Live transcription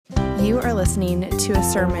You are listening to a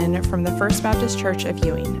sermon from the First Baptist Church of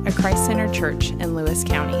Ewing, a Christ-centered church in Lewis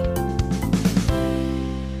County.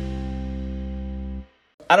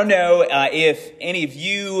 I don't know if any of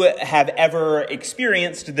you have ever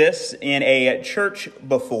experienced this in a church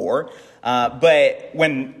before, but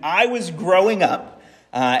when I was growing up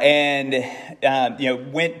and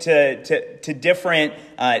went to different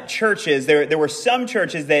churches, there were some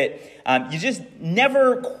churches that you just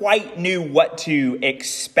never quite knew what to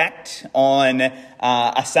expect on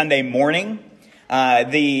a Sunday morning.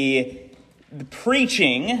 The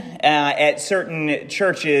preaching at certain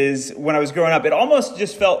churches when I was growing up, it almost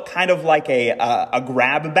just felt kind of like a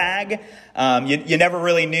grab bag. You never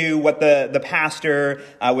really knew what the pastor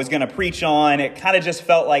was going to preach on. It kind of just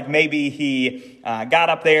felt like maybe he got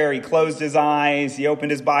up there, he closed his eyes, he opened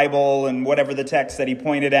his Bible, and whatever the text that he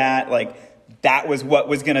pointed at, like that was what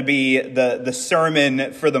was going to be the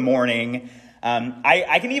sermon for the morning.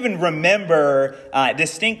 I can even remember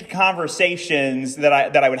distinct conversations that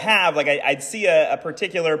I would have. Like I'd see a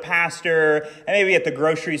particular pastor, maybe at the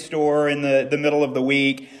grocery store in the middle of the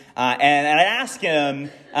week, and I'd ask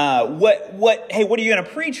him, "What are you going to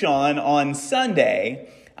preach on Sunday?"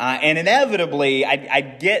 And inevitably,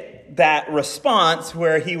 I'd get that response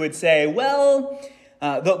where he would say, "Well,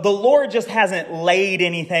 the Lord just hasn't laid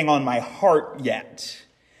anything on my heart yet."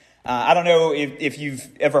 I don't know if you've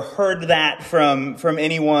ever heard that from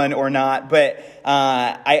anyone or not, but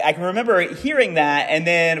I can remember hearing that, and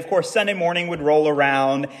then, of course, Sunday morning would roll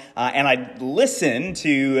around, and I'd listen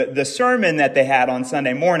to the sermon that they had on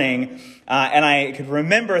Sunday morning, and I could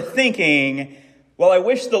remember thinking, well, I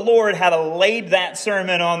wish the Lord had laid that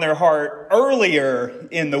sermon on their heart earlier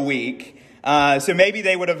in the week, so maybe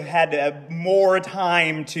they would have had more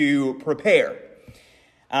time to prepare.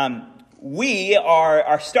 We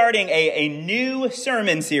are starting a new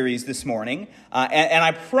sermon series this morning, and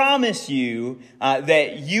I promise you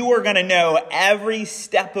that you are going to know every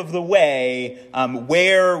step of the way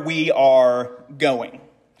where we are going.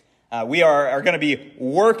 We are going to be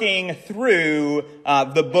working through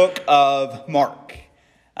the book of Mark.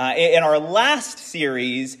 In our last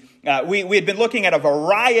series, we had been looking at a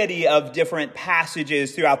variety of different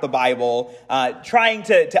passages throughout the Bible, trying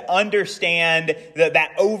to understand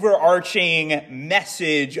that overarching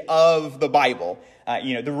message of the Bible.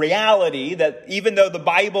 The reality that even though the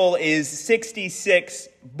Bible is 66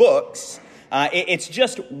 books, it's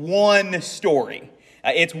just one story.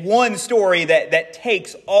 It's one story that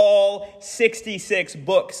takes all 66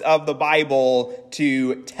 books of the Bible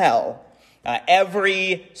to tell.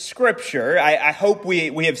 Every scripture, I hope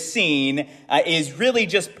we have seen, is really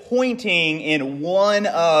just pointing in one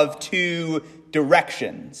of two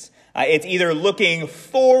directions. It's either looking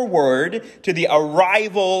forward to the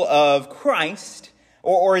arrival of Christ,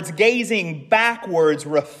 or it's gazing backwards,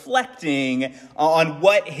 reflecting on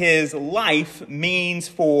what his life means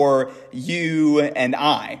for you and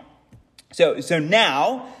I. So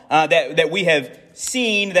now that we have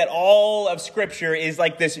seen that all of Scripture is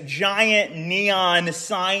like this giant neon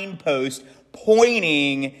signpost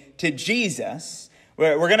pointing to Jesus,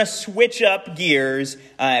 we're going to switch up gears.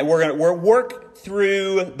 We're work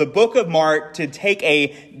through the book of Mark to take a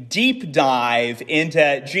deep dive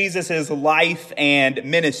into Jesus's life and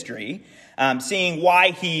ministry, seeing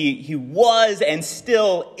why he was and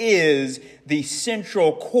still is the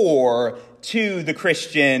central core to the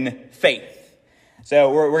Christian faith.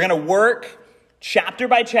 So we're going to work chapter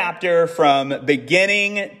by chapter from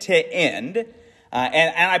beginning to end.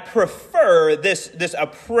 And I prefer this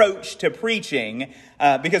approach to preaching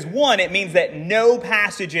because, one, it means that no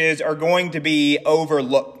passages are going to be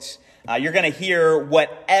overlooked. You're going to hear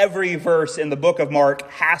what every verse in the book of Mark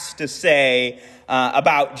has to say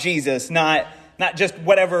about Jesus, not just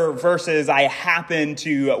whatever verses I happen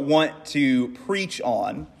to want to preach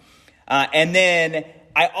on. And then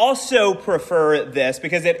I also prefer this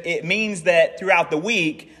because it means that throughout the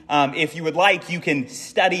week, if you would like, you can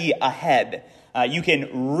study ahead. You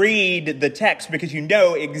can read the text because you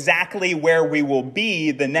know exactly where we will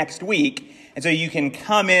be the next week. And so you can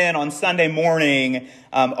come in on Sunday morning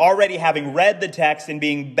already having read the text and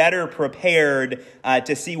being better prepared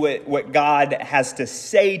to see what God has to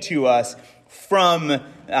say to us from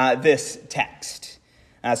this text.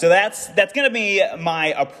 So that's going to be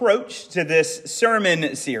my approach to this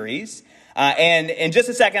sermon series. And in just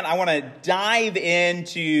a second, I want to dive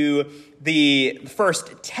into the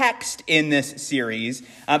first text in this series.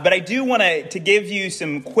 But I do want to give you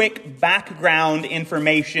some quick background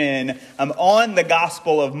information on the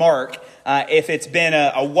Gospel of Mark. If it's been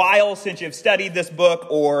a while since you've studied this book,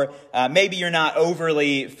 or maybe you're not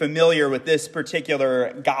overly familiar with this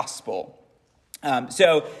particular gospel.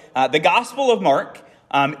 The Gospel of Mark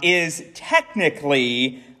is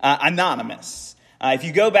technically anonymous. If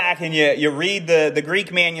you go back and you read the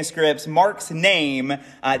Greek manuscripts, Mark's name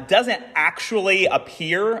doesn't actually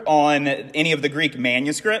appear on any of the Greek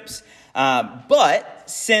manuscripts. But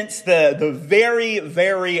since the very,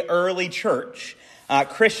 very early church,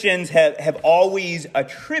 Christians have always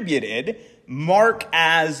attributed Mark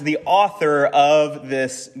as the author of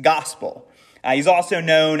this gospel. He's also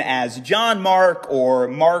known as John Mark or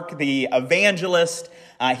Mark the Evangelist.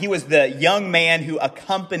 He was the young man who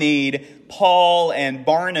accompanied Paul and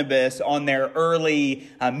Barnabas on their early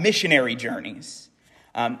missionary journeys.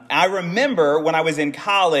 I remember when I was in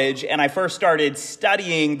college and I first started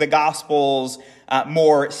studying the Gospels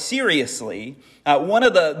more seriously, one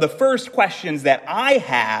of the first questions that I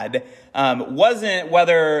had wasn't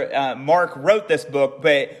whether Mark wrote this book,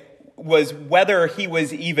 but was whether he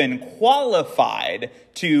was even qualified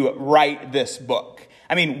to write this book.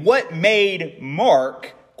 I mean, what made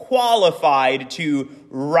Mark qualified to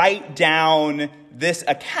write down this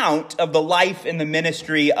account of the life and the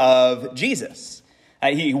ministry of Jesus?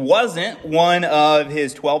 He wasn't one of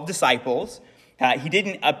his 12 disciples. He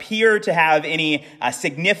didn't appear to have any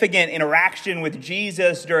significant interaction with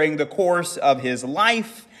Jesus during the course of his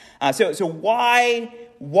life. So why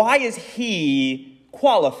is he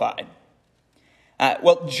qualified?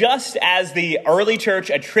 Well, just as the early church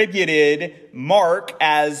attributed Mark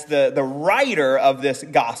as the writer of this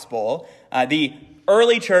gospel, the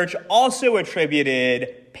early church also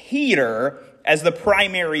attributed Peter as the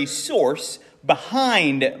primary source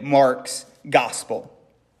behind Mark's gospel.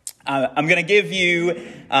 I'm going to give you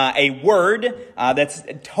a word that's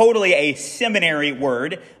totally a seminary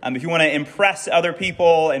word. If you want to impress other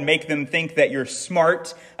people and make them think that you're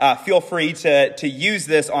smart, feel free to use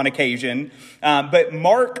this on occasion. But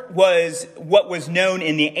Mark was what was known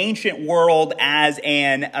in the ancient world as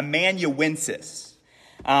an amanuensis.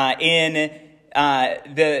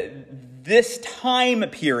 This time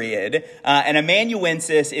period, an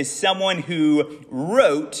amanuensis is someone who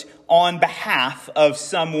wrote on behalf of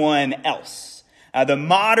someone else. The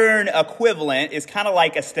modern equivalent is kind of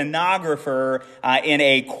like a stenographer in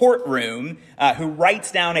a courtroom who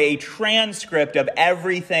writes down a transcript of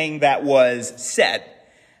everything that was said.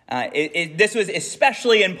 This was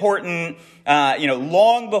especially important,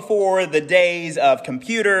 long before the days of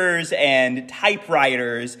computers and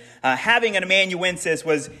typewriters. Having an amanuensis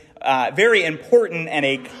was very important and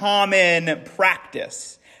a common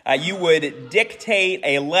practice. You would dictate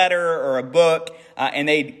a letter or a book, and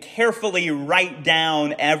they'd carefully write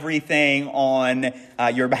down everything on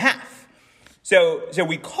your behalf. So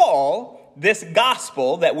we call this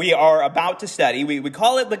gospel that we are about to study, we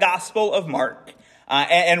call it the Gospel of Mark.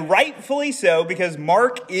 And rightfully so, because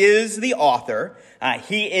Mark is the author.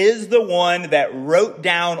 He is the one that wrote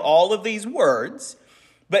down all of these words.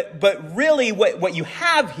 But really what you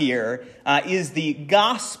have here is the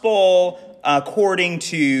gospel according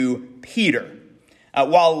to Peter.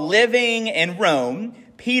 While living in Rome,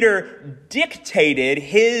 Peter dictated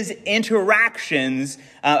his interactions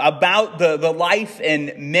about the life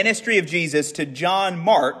and ministry of Jesus to John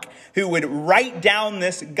Mark, who would write down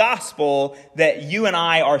this gospel that you and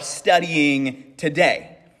I are studying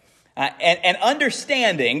today. And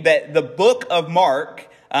understanding that the book of Mark,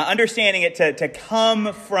 understanding it to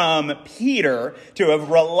come from Peter, to have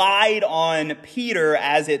relied on Peter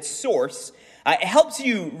as its source, it helps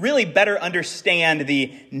you really better understand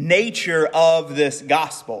the nature of this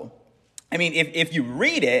gospel. I mean, if you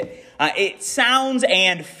read it, it sounds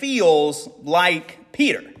and feels like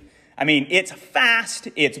Peter. I mean, it's fast,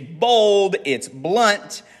 it's bold, it's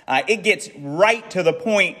blunt. It gets right to the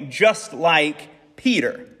point, just like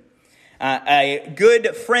Peter. A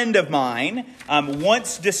good friend of mine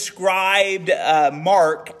once described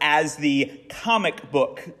Mark as the comic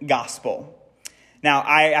book gospel. Now,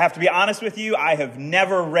 I have to be honest with you, I have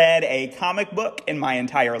never read a comic book in my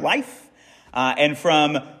entire life. And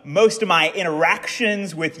from most of my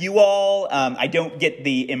interactions with you all, I don't get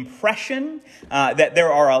the impression that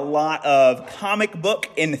there are a lot of comic book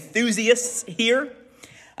enthusiasts here.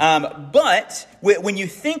 But when you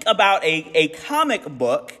think about a comic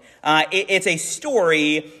book, it's a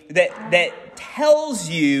story that tells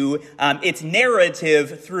you its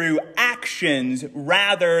narrative through actions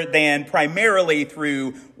rather than primarily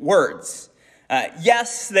through words.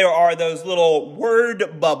 Yes, there are those little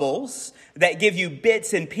word bubbles that give you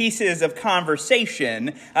bits and pieces of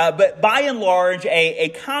conversation, but by and large, a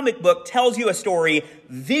comic book tells you a story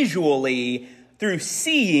visually through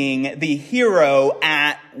seeing the hero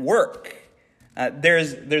at work.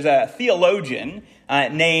 There's a theologian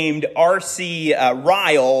named R.C.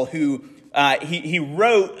 Ryle who he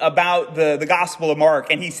wrote about the Gospel of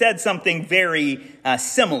Mark, and he said something very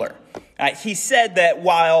similar. He said that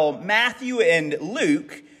while Matthew and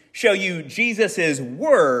Luke show you Jesus'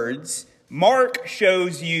 words, Mark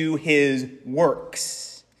shows you his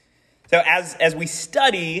works. So as we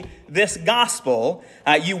study this gospel,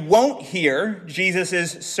 you won't hear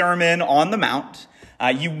Jesus' Sermon on the Mount.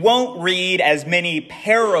 You won't read as many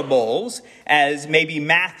parables as maybe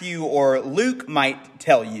Matthew or Luke might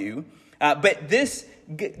tell you. But this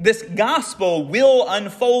gospel will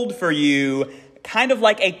unfold for you kind of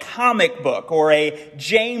like a comic book or a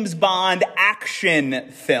James Bond action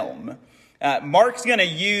film. Mark's going to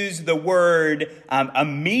use the word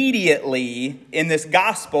immediately in this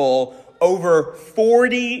gospel over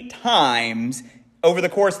 40 times over the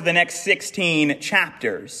course of the next 16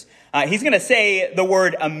 chapters. He's going to say the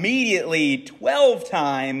word immediately 12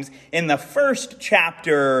 times in the first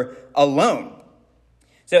chapter alone.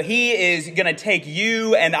 So he is going to take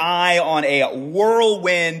you and I on a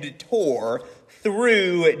whirlwind tour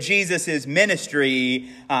through Jesus' ministry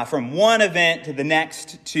from one event to the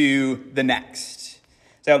next to the next.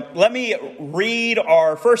 So let me read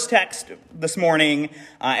our first text this morning,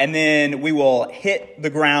 and then we will hit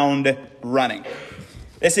the ground running.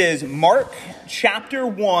 This is Mark chapter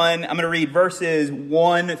 1. I'm going to read verses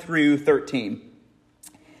 1 through 13.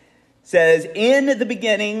 It says, "In the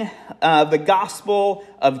beginning of the gospel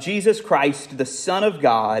of Jesus Christ, the Son of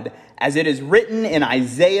God, as it is written in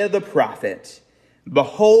Isaiah the prophet,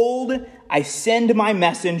 Behold, I send my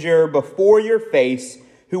messenger before your face,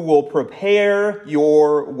 who will prepare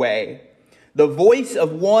your way. The voice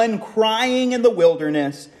of one crying in the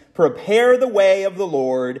wilderness, prepare the way of the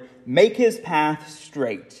Lord, make his path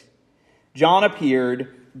straight. John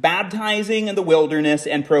appeared, baptizing in the wilderness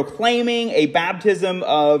and proclaiming a baptism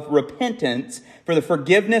of repentance for the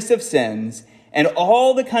forgiveness of sins. And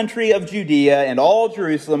all the country of Judea and all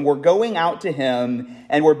Jerusalem were going out to him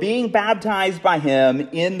and were being baptized by him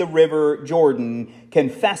in the river Jordan,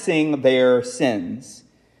 confessing their sins.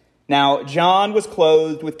 Now John was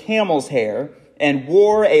clothed with camel's hair and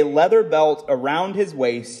wore a leather belt around his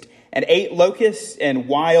waist and ate locusts and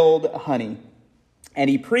wild honey. And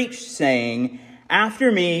he preached, saying,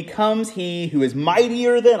 After me comes he who is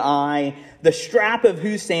mightier than I, the strap of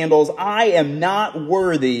whose sandals I am not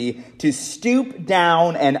worthy to stoop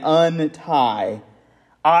down and untie.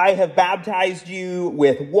 I have baptized you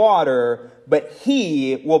with water, but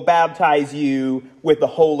he will baptize you with the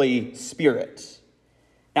Holy Spirit."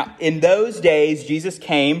 Now, in those days, Jesus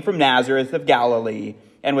came from Nazareth of Galilee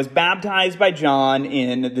and was baptized by John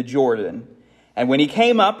in the Jordan. And when he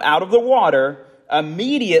came up out of the water,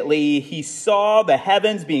 immediately he saw the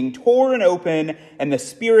heavens being torn open and the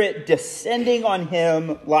Spirit descending on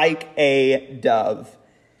him like a dove.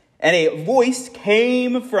 And a voice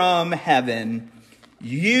came from heaven,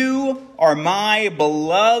 "You are my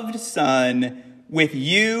beloved Son, with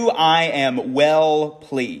you I am well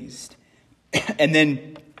pleased." And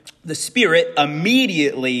then the Spirit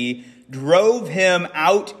immediately drove him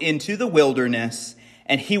out into the wilderness,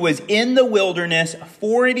 and he was in the wilderness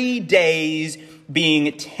 40 days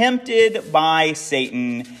being tempted by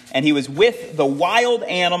Satan, and he was with the wild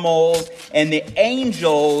animals, and the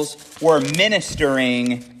angels were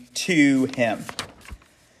ministering to him.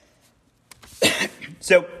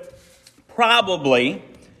 So probably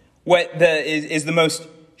what is the most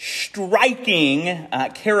striking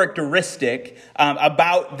characteristic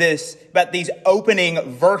about these opening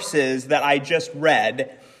verses that I just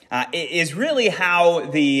read is really how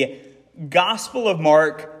the Gospel of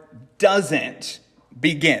Mark doesn't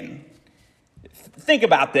begin. Think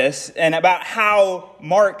about this and about how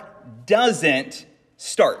Mark doesn't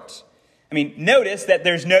start. I mean, notice that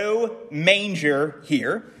there's no manger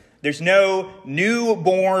here. There's no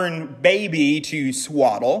newborn baby to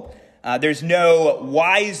swaddle. There's no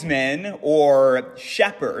wise men or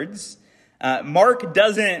shepherds. Mark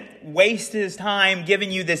doesn't waste his time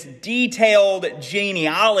giving you this detailed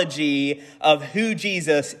genealogy of who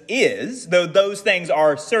Jesus is, though those things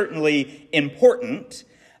are certainly important.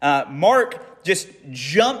 Mark just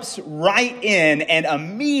jumps right in and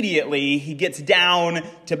immediately he gets down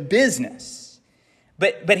to business.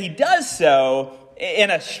 But he does so in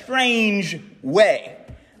a strange way.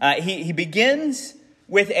 He begins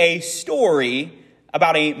with a story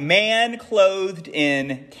about a man clothed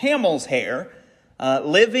in camel's hair,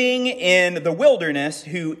 living in the wilderness,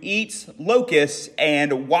 who eats locusts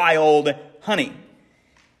and wild honey.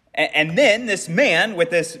 And then this man, with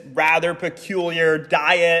this rather peculiar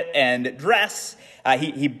diet and dress,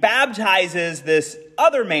 he baptizes this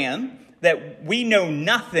other man that we know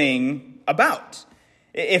nothing about.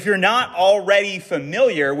 If you're not already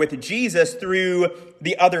familiar with Jesus through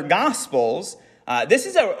the other Gospels, this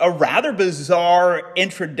is a rather bizarre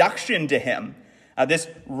introduction to him. This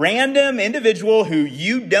random individual who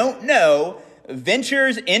you don't know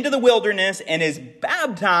ventures into the wilderness and is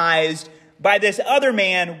baptized by this other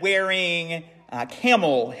man wearing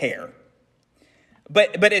camel hair.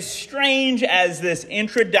 But as strange as this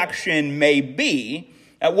introduction may be,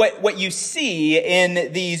 what you see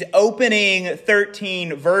in these opening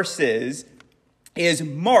 13 verses is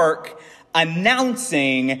Mark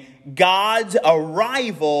announcing God's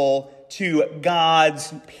arrival to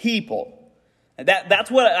God's people. That's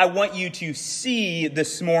what I want you to see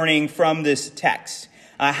this morning from this text.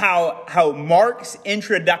 How Mark's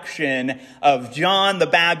introduction of John the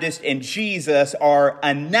Baptist and Jesus are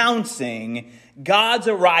announcing God's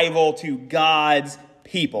arrival to God's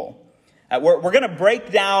people. We're going to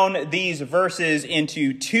break down these verses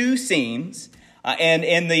into two scenes. And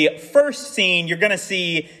in the first scene, you're going to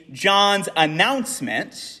see John's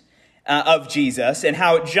announcement of Jesus and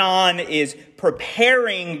how John is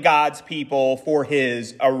preparing God's people for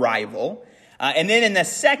his arrival. And then in the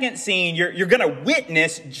second scene, you're going to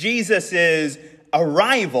witness Jesus's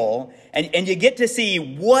arrival, and you get to see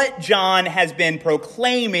what John has been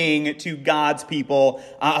proclaiming to God's people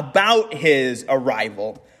about his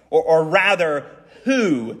arrival, or rather,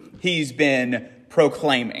 who he's been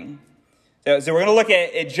proclaiming. So we're going to look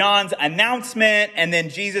at John's announcement and then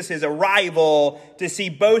Jesus' arrival to see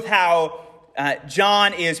both how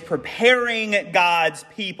John is preparing God's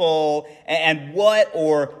people and what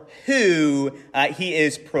or who he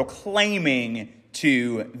is proclaiming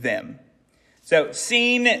to them. So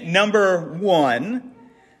scene number one,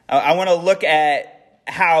 I want to look at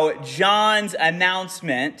how John's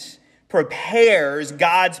announcement prepares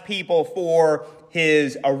God's people for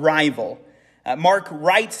his arrival. Mark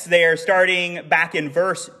writes there, starting back in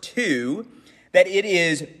verse 2, that it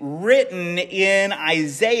is written in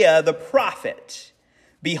Isaiah the prophet,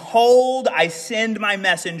 "Behold, I send my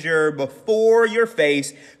messenger before your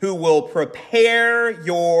face who will prepare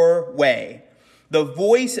your way. The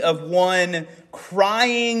voice of one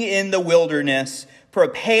crying in the wilderness,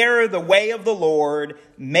 prepare the way of the Lord,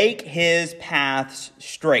 make his paths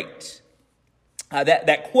straight."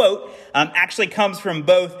 That quote actually comes from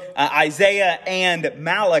both Isaiah and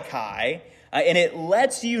Malachi, and it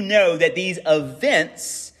lets you know that these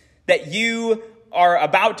events that you are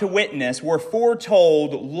about to witness were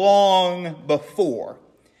foretold long before.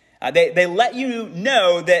 They let you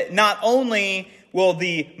know that not only will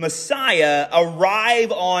the Messiah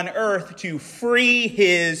arrive on earth to free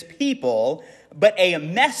his people, but a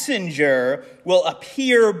messenger will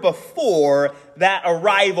appear before that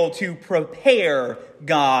arrival to prepare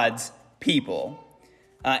God's people.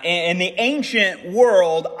 In the ancient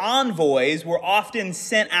world, envoys were often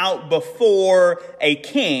sent out before a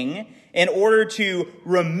king in order to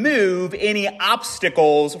remove any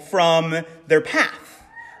obstacles from their path.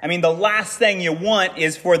 I mean, the last thing you want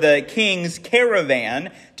is for the king's caravan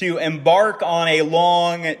to embark on a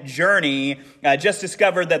long journey, just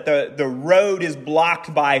discover that the road is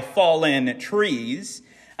blocked by fallen trees.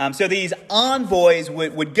 So these envoys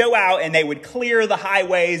would go out and they would clear the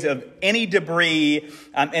highways of any debris,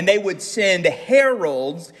 and they would send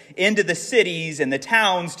heralds into the cities and the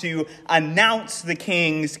towns to announce the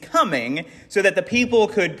king's coming so that the people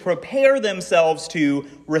could prepare themselves to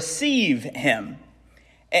receive him.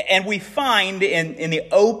 And we find in the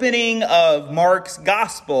opening of Mark's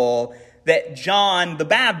gospel that John the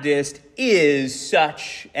Baptist is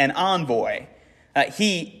such an envoy.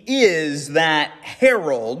 He is that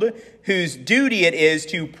herald whose duty it is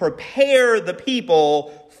to prepare the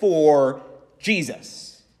people for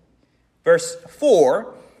Jesus. Verse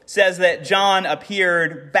 4 says that John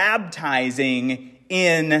appeared baptizing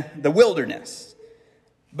in the wilderness.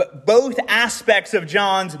 But both aspects of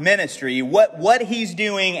John's ministry, what he's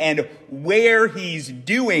doing and where he's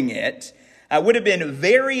doing it, would have been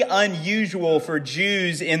very unusual for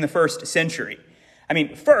Jews in the first century. I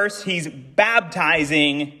mean, first, he's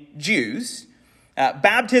baptizing Jews.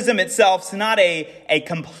 Baptism itself is not a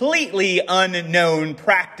completely unknown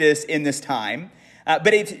practice in this time,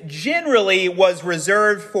 but it generally was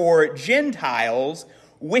reserved for Gentiles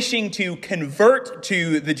wishing to convert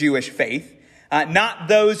to the Jewish faith, not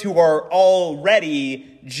those who are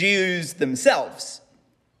already Jews themselves.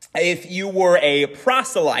 If you were a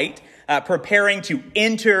proselyte preparing to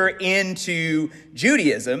enter into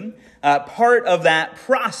Judaism, part of that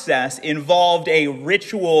process involved a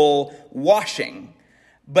ritual washing.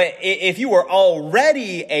 But if you were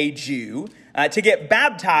already a Jew, to get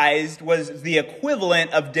baptized was the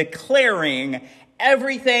equivalent of declaring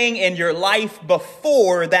everything in your life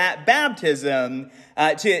before that baptism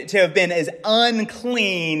to have been as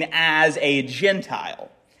unclean as a Gentile.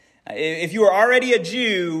 If you were already a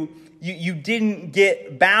Jew, you didn't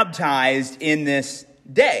get baptized in this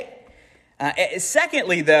day.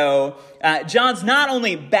 Secondly, though, John's not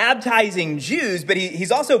only baptizing Jews, but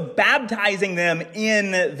he's also baptizing them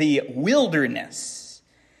in the wilderness.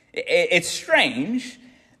 It's strange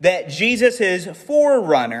that Jesus'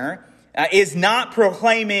 forerunner is not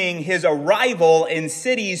proclaiming his arrival in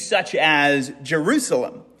cities such as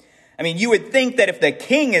Jerusalem. I mean, you would think that if the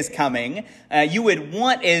king is coming, you would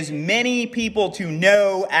want as many people to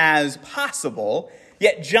know as possible.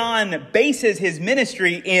 Yet John bases his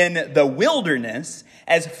ministry in the wilderness,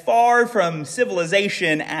 as far from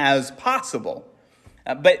civilization as possible.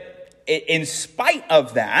 But in spite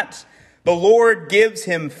of that, the Lord gives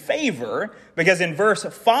him favor, because in verse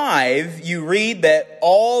 5, you read that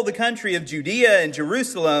all the country of Judea and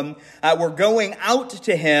Jerusalem were going out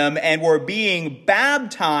to him and were being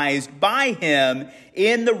baptized by him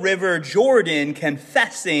in the river Jordan,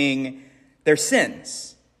 confessing their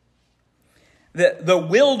sins. The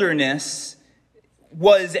wilderness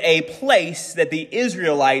was a place that the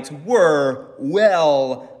Israelites were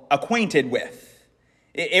well acquainted with.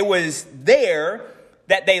 It was there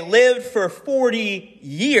that they lived for 40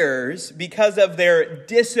 years because of their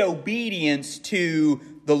disobedience to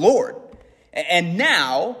the Lord. And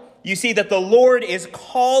now you see that the Lord is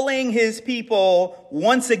calling his people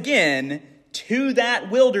once again to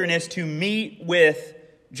that wilderness to meet with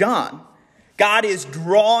John. God is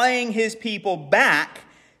drawing his people back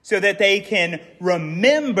so that they can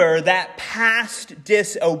remember that past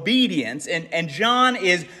disobedience. And John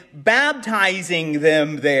is baptizing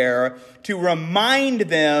them there to remind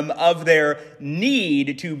them of their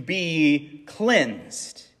need to be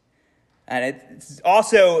cleansed. And it's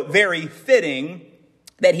also very fitting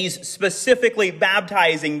that he's specifically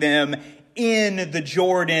baptizing them in the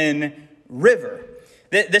Jordan River.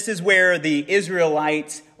 This is where the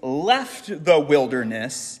Israelites left the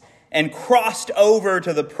wilderness and crossed over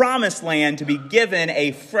to the promised land to be given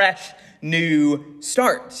a fresh new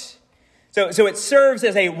start. So it serves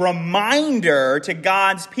as a reminder to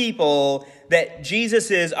God's people that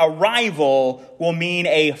Jesus' arrival will mean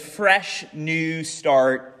a fresh new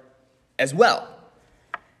start as well.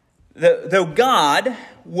 Though God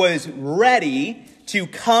was ready to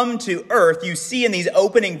come to earth, you see in these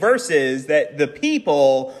opening verses that the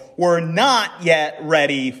people were not yet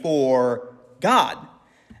ready for God.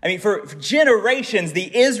 I mean, for generations,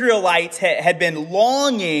 the Israelites had been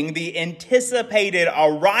longing the anticipated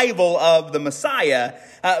arrival of the Messiah.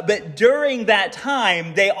 But during that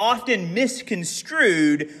time, they often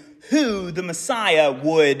misconstrued who the Messiah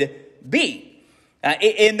would be.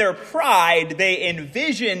 In their pride, they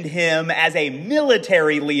envisioned him as a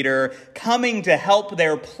military leader coming to help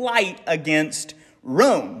their plight against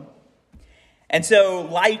Rome. And so,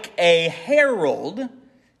 like a herald,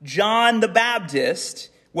 John the Baptist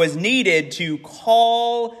was needed to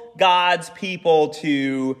call God's people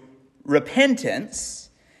to repentance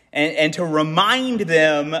and to remind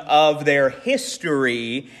them of their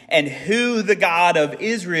history and who the God of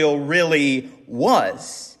Israel really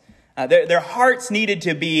was. Their hearts needed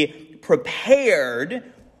to be prepared,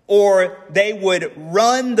 or they would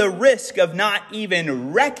run the risk of not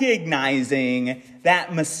even recognizing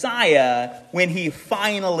that Messiah when he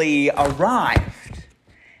finally arrived.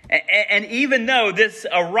 And even though this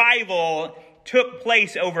arrival took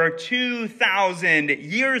place over 2,000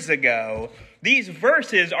 years ago, these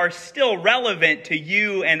verses are still relevant to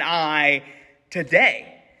you and I today.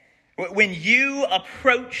 When you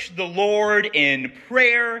approach the Lord in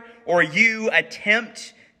prayer, or you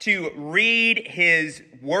attempt to read his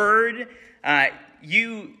word,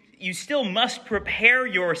 you still must prepare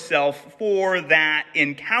yourself for that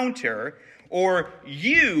encounter, or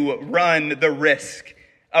you run the risk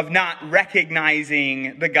of not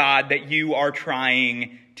recognizing the God that you are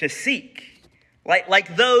trying to seek.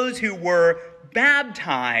 Like those who were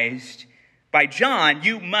baptized by John,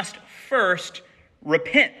 you must first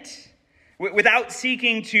repent. Without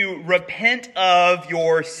seeking to repent of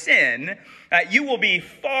your sin, you will be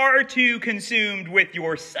far too consumed with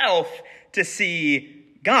yourself to see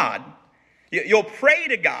God. You'll pray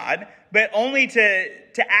to God, but only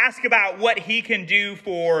to ask about what he can do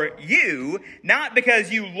for you, not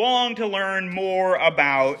because you long to learn more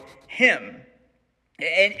about him.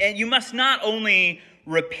 And you must not only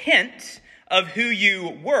repent of who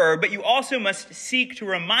you were, but you also must seek to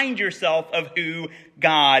remind yourself of who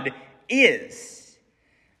God is.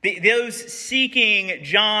 Those seeking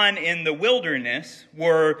John in the wilderness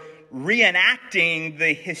were reenacting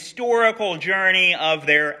the historical journey of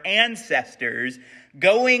their ancestors,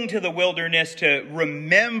 going to the wilderness to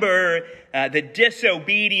remember the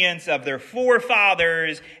disobedience of their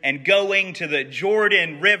forefathers, and going to the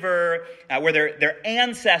Jordan River where their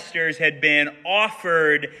ancestors had been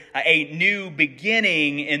offered a new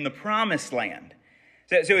beginning in the promised land.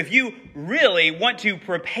 So if you really want to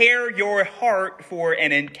prepare your heart for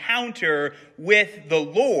an encounter with the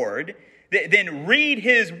Lord, then read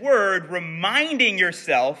his word, reminding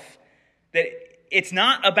yourself that it's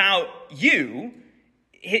not about you.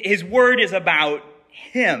 His word is about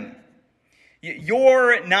him.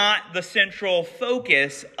 You're not the central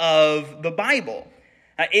focus of the Bible.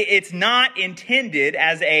 It's not intended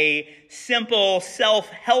as a simple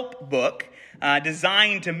self-help book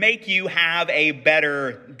designed to make you have a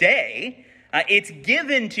better day. It's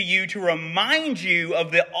given to you to remind you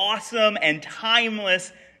of the awesome and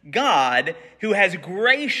timeless God who has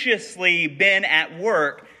graciously been at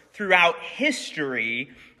work throughout history,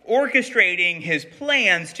 orchestrating his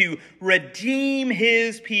plans to redeem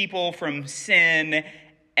his people from sin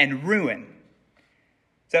and ruin.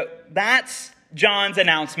 So that's John's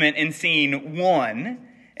announcement in scene 1,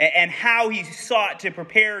 and how he sought to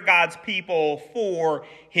prepare God's people for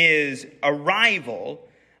his arrival.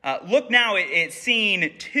 Look now at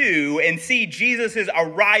scene 2 and see Jesus'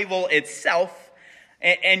 arrival itself,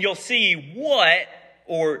 and you'll see what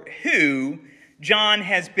or who John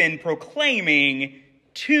has been proclaiming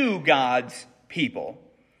to God's people.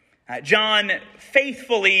 John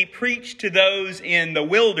faithfully preached to those in the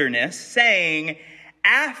wilderness, saying,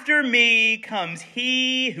 "After me comes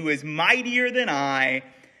he who is mightier than I,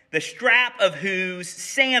 the strap of whose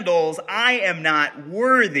sandals I am not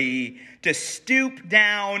worthy to stoop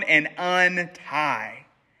down and untie.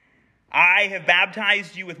 I have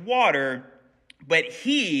baptized you with water, but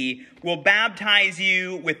he will baptize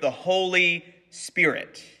you with the Holy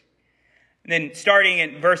Spirit." And then starting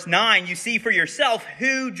in verse 9, you see for yourself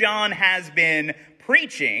who John has been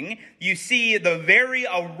preaching. You see the very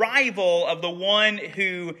arrival of the one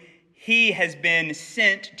who he has been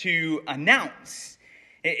sent to announce.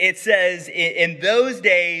 It says, in those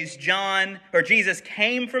days, Jesus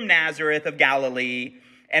came from Nazareth of Galilee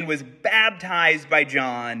and was baptized by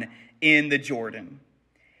John in the Jordan.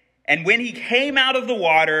 And when he came out of the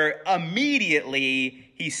water, immediately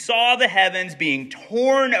he saw the heavens being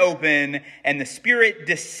torn open and the Spirit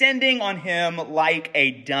descending on him like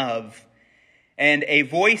a dove. And a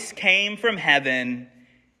voice came from heaven,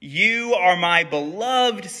 "You are my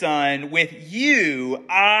beloved Son, with you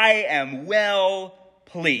I am well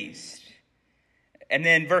pleased." And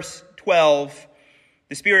then verse 12,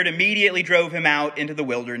 the Spirit immediately drove him out into the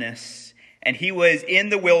wilderness. And he was in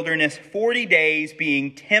the wilderness 40 days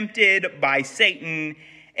being tempted by Satan.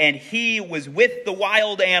 And he was with the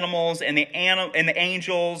wild animals, and the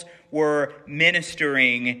angels were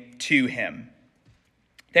ministering to him.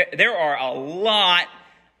 There are a lot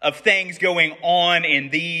of things going on in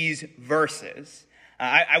these verses.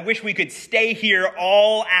 I wish we could stay here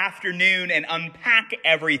all afternoon and unpack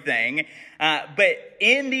everything. But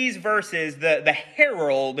in these verses, the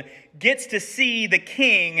herald gets to see the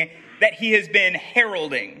king that he has been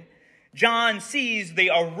heralding. John sees the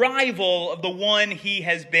arrival of the one he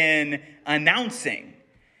has been announcing.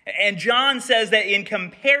 And John says that in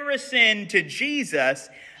comparison to Jesus,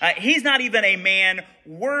 he's not even a man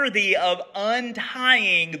worthy of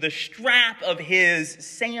untying the strap of his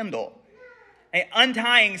sandal.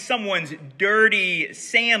 Untying someone's dirty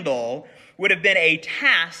sandal would have been a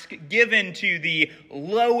task given to the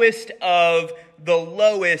lowest of the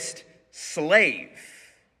lowest slave.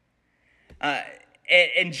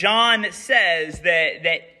 And John says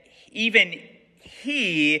that even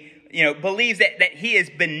he, believes that he is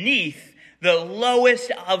beneath the lowest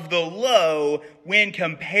of the low when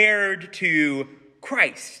compared to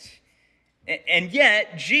Christ. And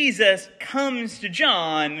yet Jesus comes to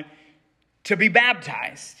John to be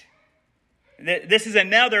baptized. This is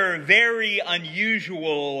another very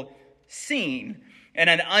unusual scene and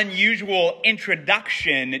an unusual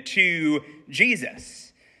introduction to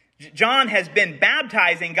Jesus. John has been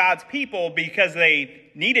baptizing God's people because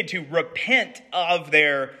they needed to repent of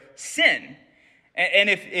their sin. And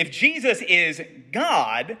if Jesus is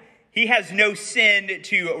God, he has no sin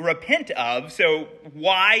to repent of. So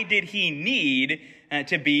why did he need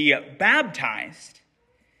to be baptized?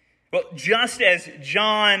 Well, just as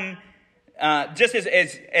John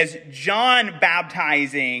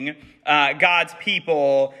baptizing God's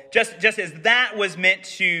people, just as that was meant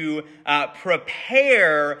to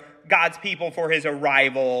prepare God's people for his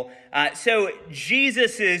arrival, so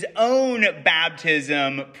Jesus' own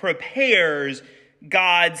baptism prepares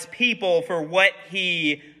God's people for what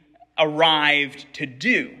he arrived to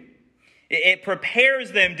do. It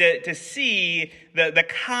prepares them to see the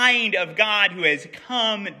kind of God who has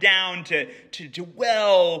come down to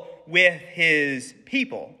dwell with his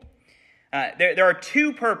people. There are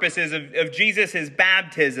two purposes of Jesus'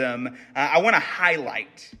 baptism I want to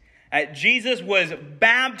highlight. Jesus was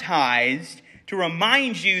baptized to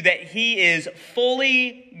remind you that he is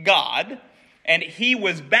fully God, and he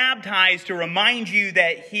was baptized to remind you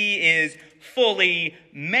that he is fully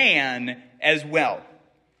man as well.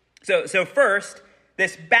 So first,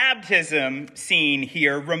 this baptism scene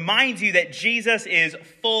here reminds you that Jesus is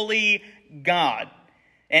fully God.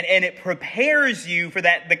 And it prepares you for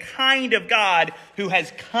the kind of God who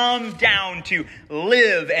has come down to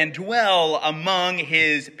live and dwell among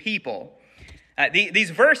his people.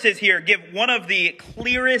 These verses here give one of the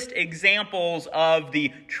clearest examples of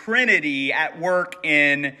the Trinity at work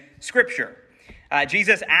in Scripture.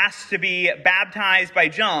 Jesus asks to be baptized by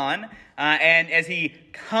John, and as he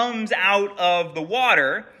comes out of the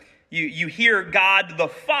water, you hear God the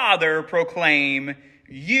Father proclaim,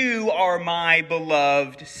 "You are my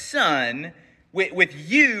beloved Son. With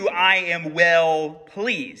you I am well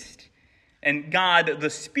pleased." And God the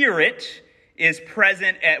Spirit is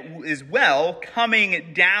present as well,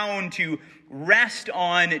 coming down to rest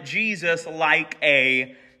on Jesus like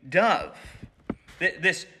a dove.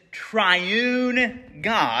 This triune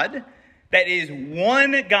God, that is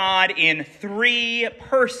one God in three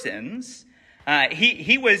persons,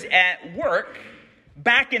 he was at work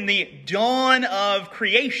back in the dawn of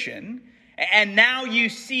creation, and now you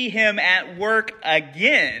see him at work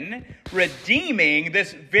again, redeeming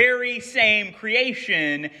this very same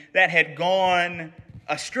creation that had gone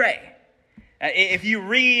astray. If you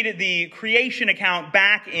read the creation account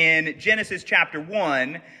back in Genesis chapter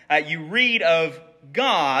 1, you read of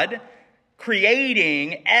God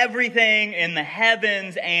creating everything in the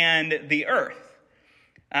heavens and the earth.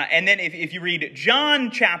 And then if you read John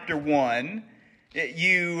chapter 1,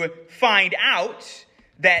 you find out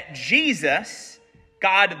that Jesus,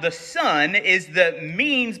 God the Son, is the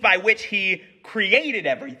means by which he created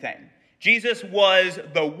everything. Jesus was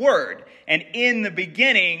the Word, and in the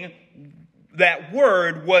beginning, that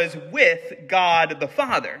Word was with God the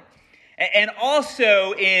Father. And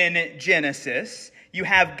also in Genesis, you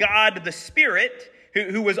have God the Spirit,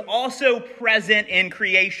 who was also present in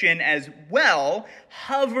creation as well,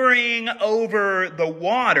 hovering over the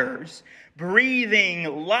waters, breathing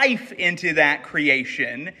life into that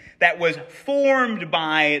creation that was formed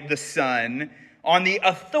by the Son on the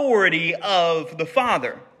authority of the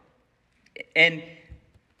Father. And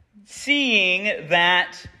seeing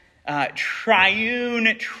that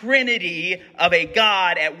triune trinity of a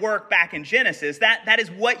God at work back in Genesis, that is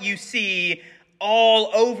what you see all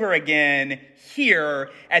over again here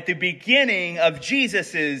at the beginning of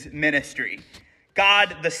Jesus' ministry.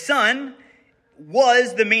 God the Son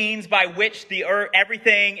was the means by which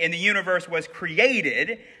everything in the universe was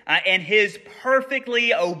created, and his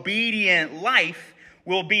perfectly obedient life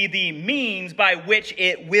will be the means by which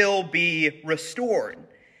it will be restored.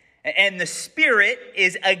 And the Spirit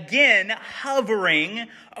is again hovering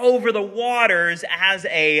over the waters as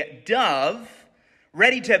a dove,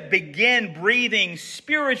 ready to begin breathing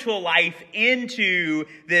spiritual life into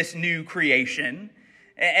this new creation.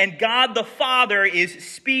 And God the Father is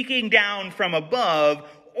speaking down from above,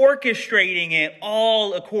 orchestrating it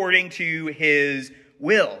all according to his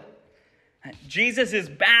will. Jesus'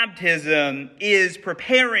 baptism is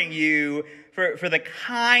preparing you for the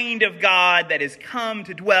kind of God that has come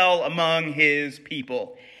to dwell among his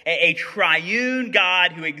people. A triune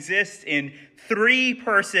God who exists in three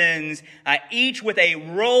persons, each with a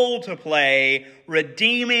role to play,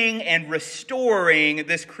 redeeming and restoring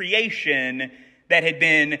this creation that had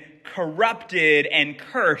been corrupted and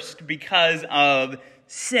cursed because of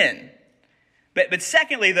sin. But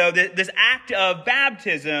secondly, though, this act of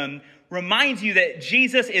baptism reminds you that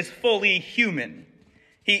Jesus is fully human.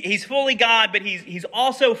 He's fully God, but he's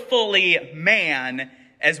also fully man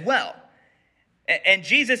as well. And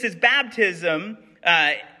Jesus' baptism,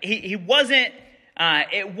 it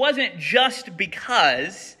wasn't just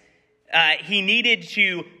because he needed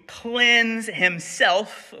to cleanse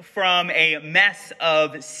himself from a mess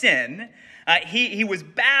of sin. He was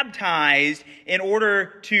baptized in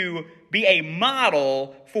order to be a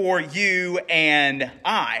model for you and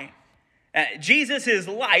I. Jesus'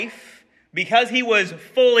 life, because he was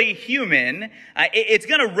fully human, it's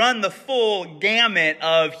going to run the full gamut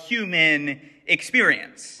of human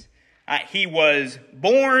experience. He was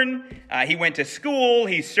born, he went to school,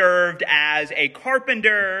 he served as a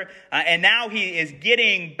carpenter, and now he is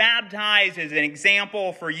getting baptized as an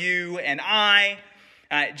example for you and I.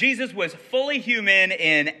 Jesus was fully human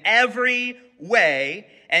in every way,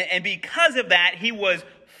 and because of that, he was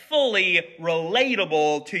fully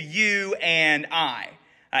relatable to you and I.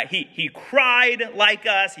 He cried like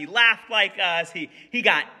us, he laughed like us, he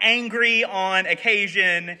got angry on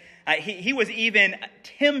occasion. He was even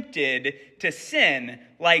tempted to sin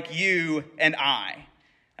like you and I.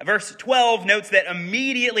 Verse 12 notes that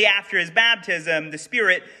immediately after his baptism, the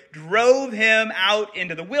Spirit drove him out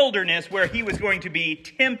into the wilderness where he was going to be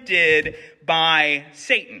tempted by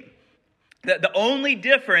Satan. The only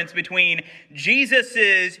difference between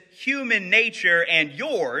Jesus' human nature and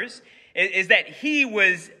yours is that he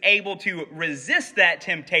was able to resist that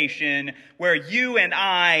temptation where you and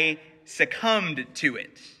I succumbed to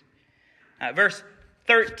it. Verse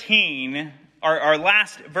 13, our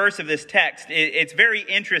last verse of this text, it's very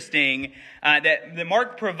interesting that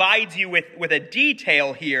Mark provides you with a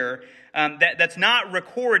detail here that's not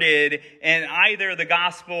recorded in either the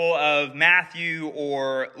Gospel of Matthew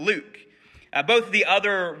or Luke. Both of the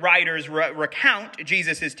other writers recount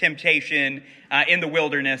Jesus' temptation in the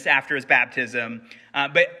wilderness after his baptism,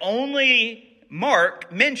 but only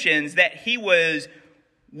Mark mentions that he was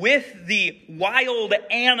with the wild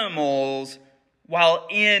animals while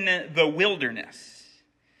in the wilderness.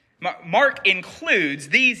 Mark includes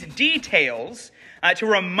these details to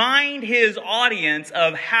remind his audience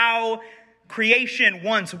of how creation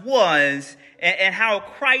once was and how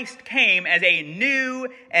Christ came as a new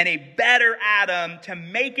and a better Adam to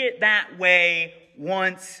make it that way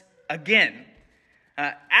once again.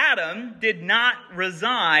 Adam did not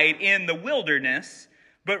reside in the wilderness,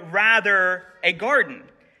 but rather a garden.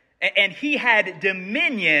 And he had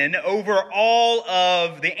dominion over all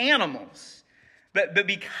of the animals. But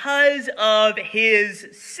because of his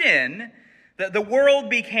sin, the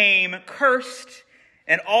world became cursed,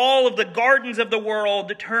 and all of the gardens of the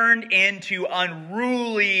world turned into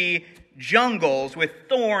unruly jungles with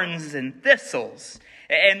thorns and thistles.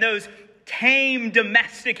 And those tame,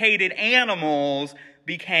 domesticated animals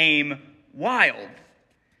became wild.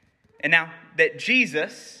 And now that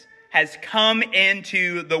Jesus has come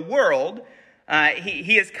into the world,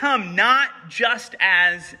 he has come not just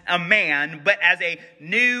as a man, but as a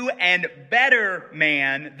new and better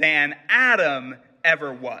man than Adam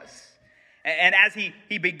ever was. And as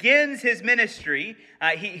he begins his ministry,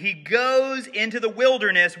 he goes into the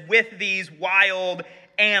wilderness with these wild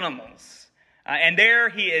animals. And there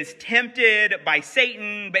he is tempted by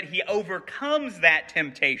Satan, but he overcomes that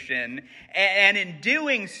temptation. And in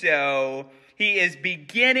doing so, he is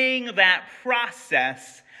beginning that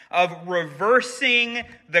process of reversing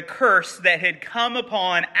the curse that had come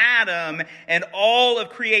upon Adam and all of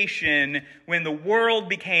creation when the world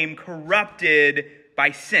became corrupted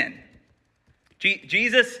by sin.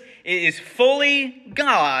 Jesus is fully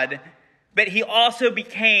God, but he also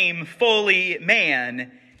became fully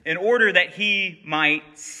man in order that he might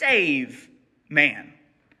save man.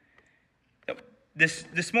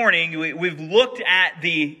 This morning, we've looked at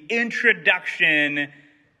the introduction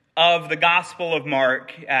of the Gospel of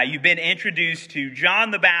Mark. You've been introduced to John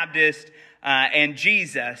the Baptist and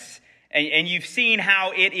Jesus, and you've seen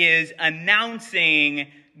how it is announcing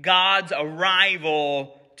God's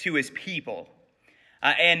arrival to his people.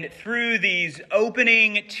 And through these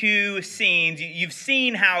opening two scenes, you've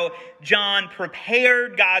seen how John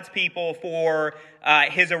prepared God's people for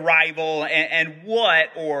his arrival and what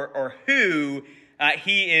or who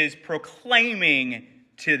he is proclaiming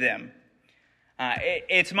to them.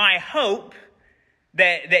 It's my hope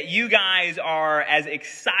that you guys are as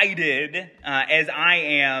excited as I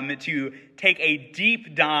am to take a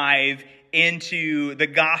deep dive into the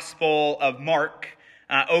Gospel of Mark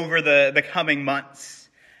over the coming months.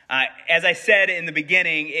 As I said in the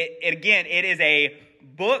beginning, it is a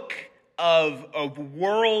book of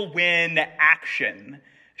whirlwind action,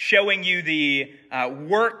 showing you the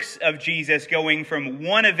works of Jesus going from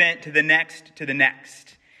one event to the next to the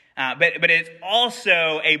next. But it's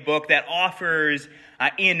also a book that offers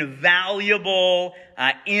invaluable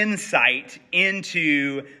insight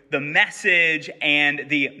into the message and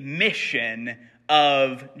the mission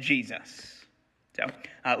of Jesus. So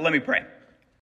let me pray.